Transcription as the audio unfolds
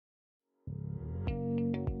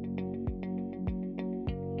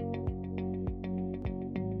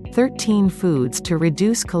13 foods to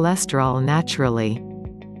reduce cholesterol naturally.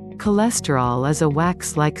 Cholesterol is a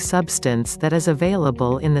wax-like substance that is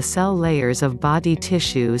available in the cell layers of body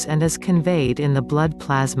tissues and is conveyed in the blood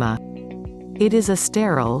plasma. It is a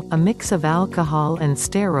sterol, a mix of alcohol and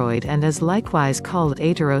steroid, and is likewise called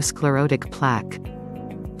atherosclerotic plaque.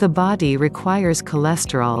 The body requires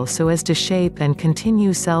cholesterol so as to shape and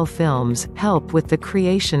continue cell films, help with the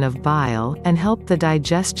creation of bile, and help the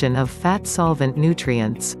digestion of fat-solvent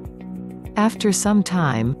nutrients. After some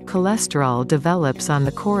time, cholesterol develops on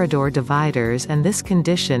the corridor dividers, and this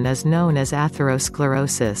condition is known as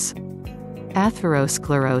atherosclerosis.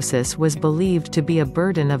 Atherosclerosis was believed to be a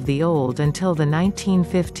burden of the old until the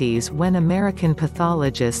 1950s, when American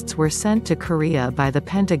pathologists were sent to Korea by the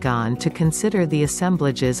Pentagon to consider the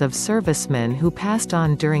assemblages of servicemen who passed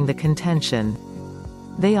on during the contention.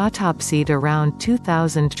 They autopsied around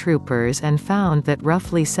 2,000 troopers and found that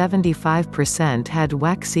roughly 75% had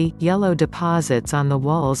waxy, yellow deposits on the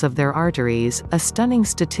walls of their arteries, a stunning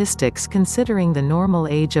statistics considering the normal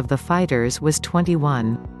age of the fighters was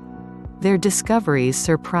 21. Their discoveries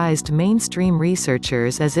surprised mainstream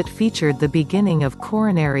researchers as it featured the beginning of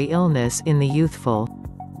coronary illness in the youthful.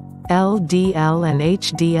 LDL and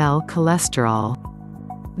HDL cholesterol.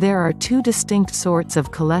 There are two distinct sorts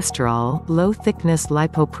of cholesterol, low-thickness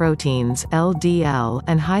lipoproteins (LDL)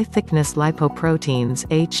 and high-thickness lipoproteins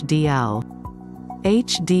 (HDL).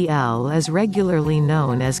 HDL is regularly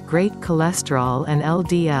known as great cholesterol and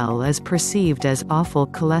LDL is perceived as awful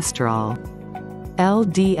cholesterol.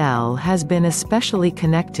 LDL has been especially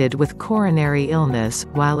connected with coronary illness,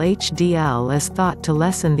 while HDL is thought to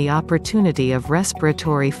lessen the opportunity of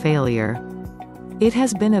respiratory failure. It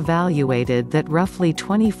has been evaluated that roughly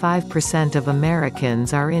 25% of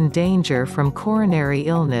Americans are in danger from coronary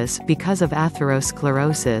illness because of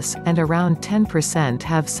atherosclerosis, and around 10%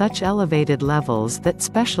 have such elevated levels that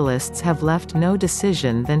specialists have left no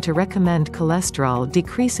decision than to recommend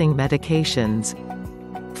cholesterol-decreasing medications.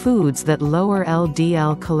 Foods that lower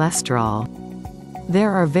LDL cholesterol.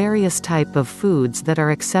 There are various types of foods that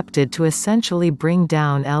are accepted to essentially bring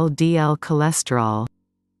down LDL cholesterol.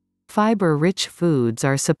 Fiber-rich foods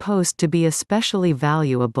are supposed to be especially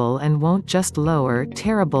valuable and won't just lower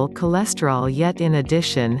terrible cholesterol yet in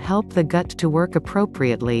addition help the gut to work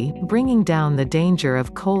appropriately, bringing down the danger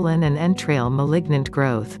of colon and entrail malignant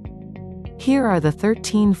growth. Here are the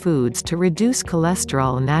 13 foods to reduce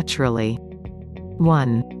cholesterol naturally.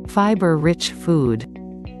 1. Fiber-rich food.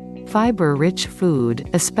 Fiber-rich food,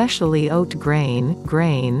 especially oat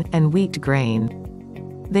grain, and wheat grain.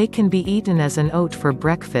 They can be eaten as an oat for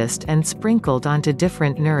breakfast and sprinkled onto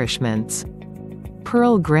different nourishments.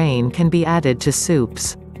 Pearl grain can be added to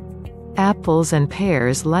soups. Apples and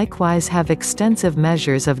pears likewise have extensive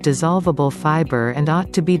measures of dissolvable fiber and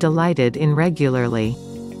ought to be delighted in regularly.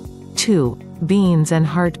 2. Beans and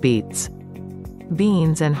heartbeats.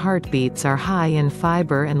 Beans and heartbeats are high in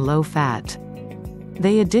fiber and low fat.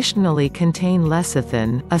 They additionally contain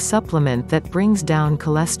lecithin, a supplement that brings down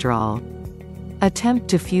cholesterol. Attempt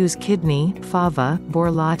to fuse kidney, fava,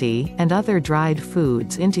 borlotti, and other dried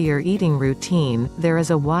foods into your eating routine. There is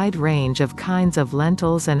a wide range of kinds of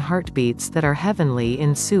lentils and heartbeats that are heavenly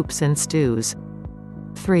in soups and stews.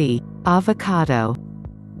 3. Avocado.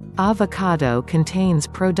 Avocado contains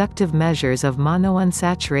productive measures of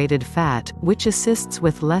monounsaturated fat, which assists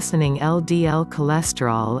with lessening LDL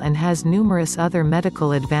cholesterol and has numerous other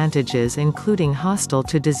medical advantages including hostile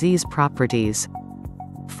to disease properties.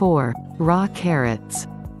 4. Raw carrots.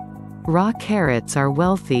 Raw carrots are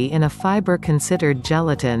wealthy in a fiber considered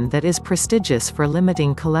gelatin that is prestigious for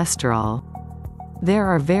limiting cholesterol. There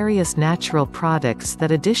are various natural products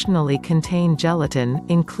that additionally contain gelatin,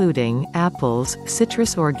 including apples,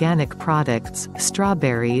 citrus organic products,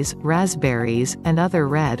 strawberries, raspberries, and other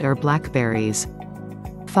red or blackberries.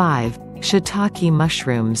 5. Shiitake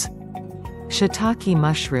mushrooms. Shiitake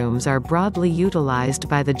mushrooms are broadly utilized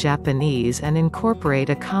by the Japanese and incorporate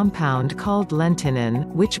a compound called lentinin,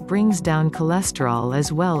 which brings down cholesterol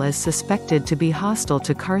as well as suspected to be hostile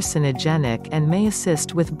to carcinogenic and may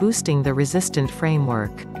assist with boosting the resistant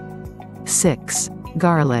framework. 6.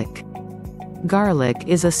 Garlic. Garlic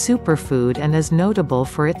is a superfood and is notable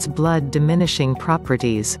for its blood-diminishing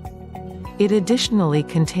properties. It additionally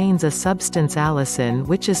contains a substance allicin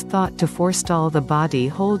which is thought to forestall the body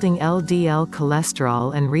holding LDL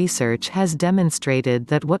cholesterol, and research has demonstrated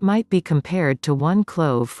that what might be compared to 1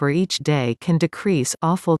 clove for each day can decrease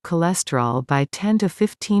awful cholesterol by 10 to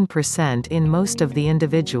 15% in most of the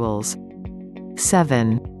individuals.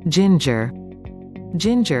 7. Ginger.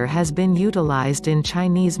 Ginger has been utilized in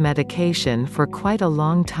Chinese medication for quite a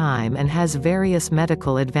long time and has various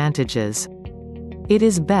medical advantages. It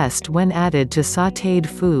is best when added to sautéed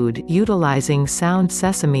food utilizing sound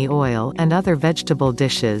sesame oil and other vegetable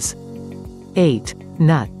dishes. 8.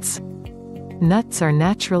 Nuts. Nuts are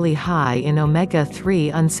naturally high in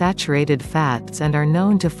omega-3 unsaturated fats and are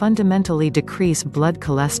known to fundamentally decrease blood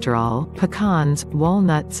cholesterol. Pecans,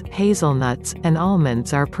 walnuts, hazelnuts, and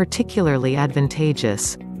almonds are particularly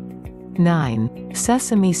advantageous. 9.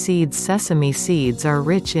 Sesame seeds. Sesame seeds are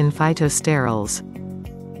rich in phytosterols.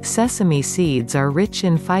 Sesame seeds are rich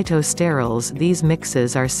in phytosterols. These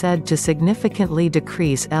mixes are said to significantly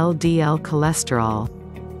decrease LDL cholesterol.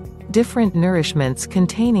 Different nourishments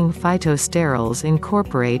containing phytosterols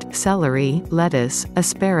incorporate celery, lettuce,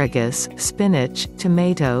 asparagus, spinach,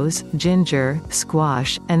 tomatoes, ginger,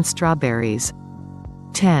 squash, and strawberries.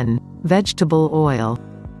 10. Vegetable oil.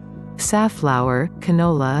 Safflower,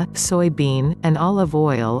 canola, soybean, and olive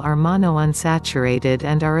oil are monounsaturated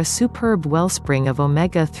and are a superb wellspring of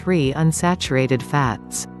omega-3 unsaturated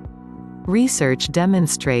fats. Research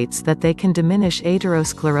demonstrates that they can diminish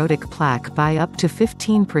atherosclerotic plaque by up to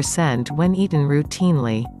 15% when eaten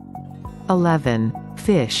routinely. 11.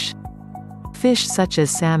 Fish. Fish such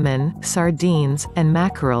as salmon, sardines, and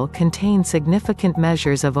mackerel contain significant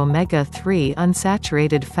measures of omega-3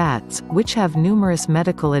 unsaturated fats, which have numerous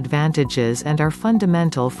medical advantages and are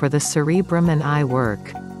fundamental for the cerebrum and eye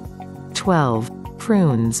work. 12.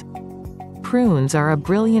 Prunes. Prunes are a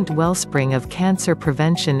brilliant wellspring of cancer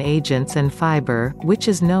prevention agents and fiber, which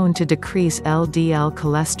is known to decrease LDL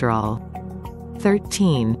cholesterol.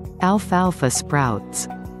 13. Alfalfa sprouts.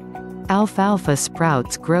 Alfalfa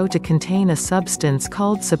sprouts grow to contain a substance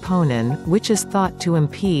called saponin, which is thought to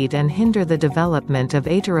impede and hinder the development of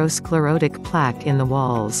atherosclerotic plaque in the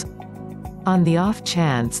walls. On the off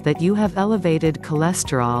chance that you have elevated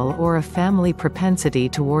cholesterol or a family propensity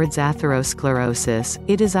towards atherosclerosis,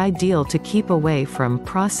 it is ideal to keep away from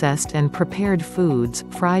processed and prepared foods,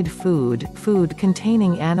 fried food, food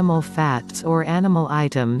containing animal fats or animal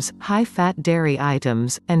items, high-fat dairy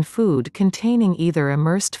items, and food containing either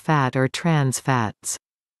immersed fat or trans fats.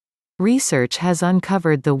 Research has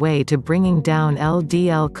uncovered the way to bringing down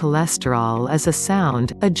LDL cholesterol as a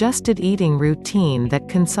sound, adjusted eating routine that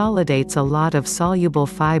consolidates a lot of soluble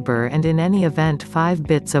fiber and in any event 5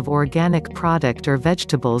 bits of organic product or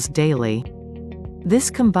vegetables daily. This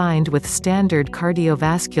combined with standard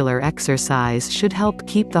cardiovascular exercise should help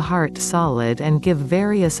keep the heart solid and give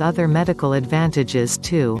various other medical advantages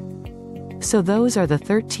too. So those are the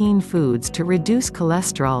 13 foods to reduce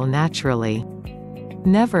cholesterol naturally.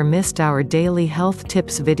 Never missed our daily health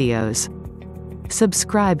tips videos?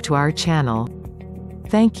 Subscribe to our channel.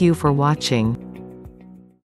 Thank you for watching.